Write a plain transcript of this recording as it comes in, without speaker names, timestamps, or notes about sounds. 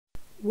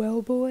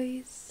Well,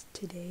 boys,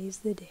 today's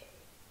the day.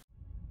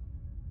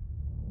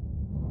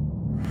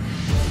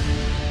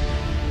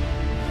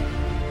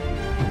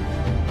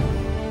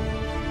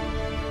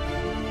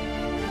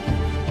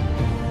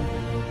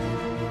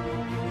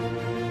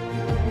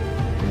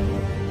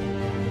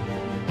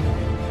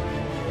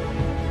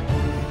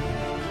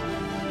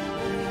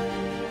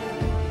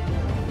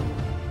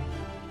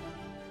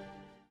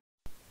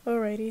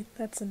 Alrighty,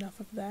 that's enough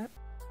of that.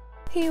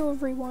 Heyo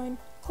everyone,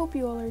 hope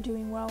you all are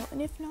doing well,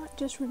 and if not,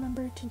 just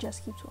remember to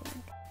just keep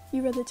swimming.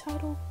 You read the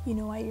title, you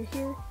know why you're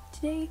here.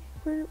 Today,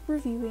 we're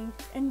reviewing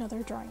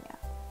another drawing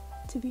app.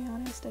 To be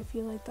honest, I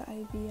feel like the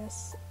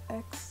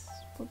IBSX,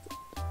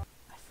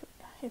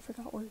 I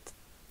forgot words.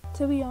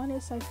 To be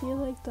honest, I feel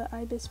like the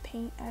IBIS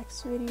Paint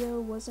X video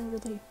wasn't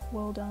really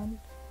well done,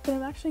 but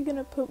I'm actually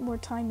gonna put more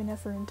time and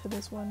effort into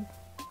this one.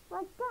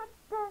 Like, god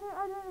damn it,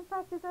 I didn't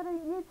practice on a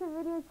YouTube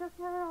video, just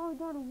never all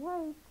gone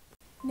away.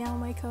 Now,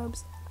 my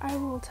cubs, I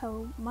will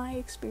tell my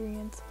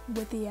experience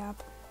with the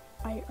app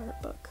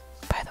IArtBook.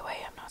 By the way,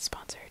 I'm not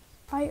sponsored.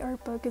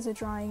 IArtBook is a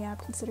drawing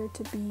app considered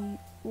to be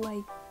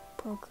like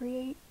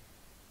Procreate,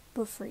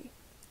 but free.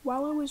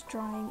 While I was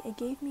drawing, it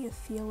gave me a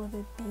feel of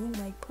it being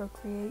like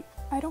Procreate.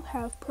 I don't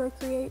have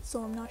Procreate,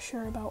 so I'm not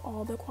sure about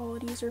all the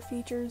qualities or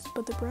features,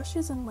 but the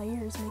brushes and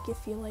layers make it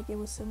feel like it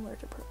was similar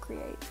to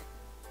Procreate.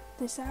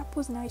 This app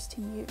was nice to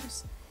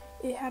use.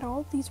 It had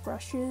all these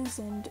brushes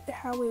and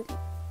how it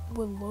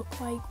would look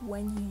like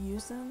when you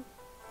use them,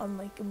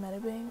 unlike a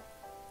Metabang.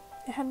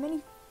 It had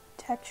many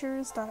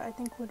textures that I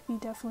think would be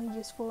definitely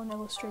useful in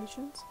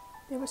illustrations.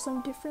 There were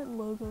some different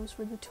logos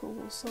for the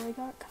tools, so I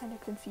got kind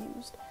of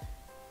confused.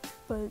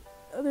 But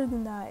other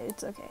than that,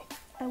 it's okay.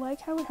 I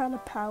like how it had a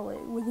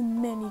palette with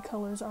many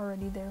colors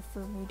already there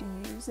for me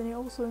to use, and it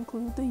also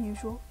included the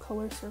usual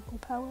color circle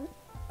palette.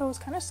 I was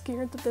kind of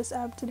scared that this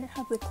app didn't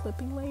have the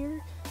clipping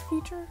layer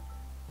feature,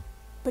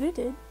 but it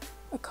did.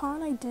 A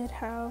con I did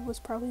have was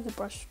probably the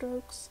brush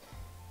strokes.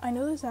 I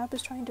know this app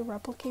is trying to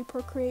replicate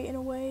Procreate in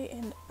a way,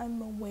 and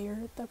I'm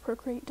aware that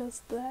Procreate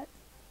does that.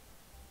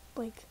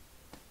 Like,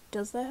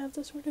 does that have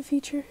this sort of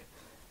feature?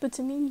 But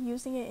to me,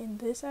 using it in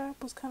this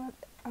app was kind of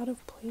out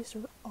of place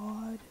or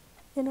odd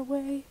in a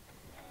way.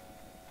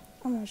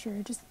 I'm not sure,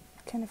 it just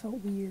kind of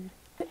felt weird.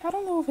 I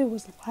don't know if it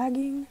was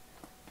lagging,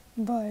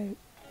 but it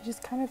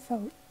just kind of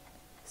felt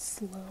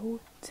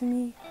slow to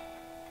me.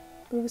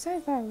 But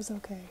besides that, it was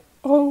okay.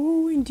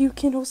 Oh, and you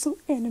can also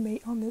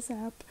animate on this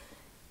app.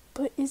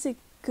 But is it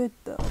good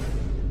though?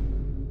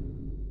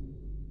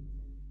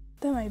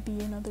 That might be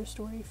another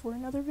story for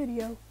another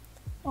video.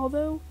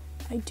 Although,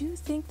 I do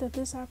think that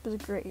this app is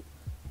great.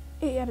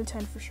 8 out of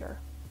 10 for sure.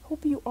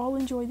 Hope you all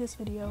enjoyed this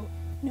video,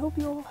 and hope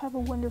you all have a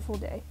wonderful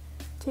day.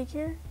 Take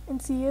care,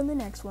 and see you in the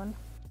next one.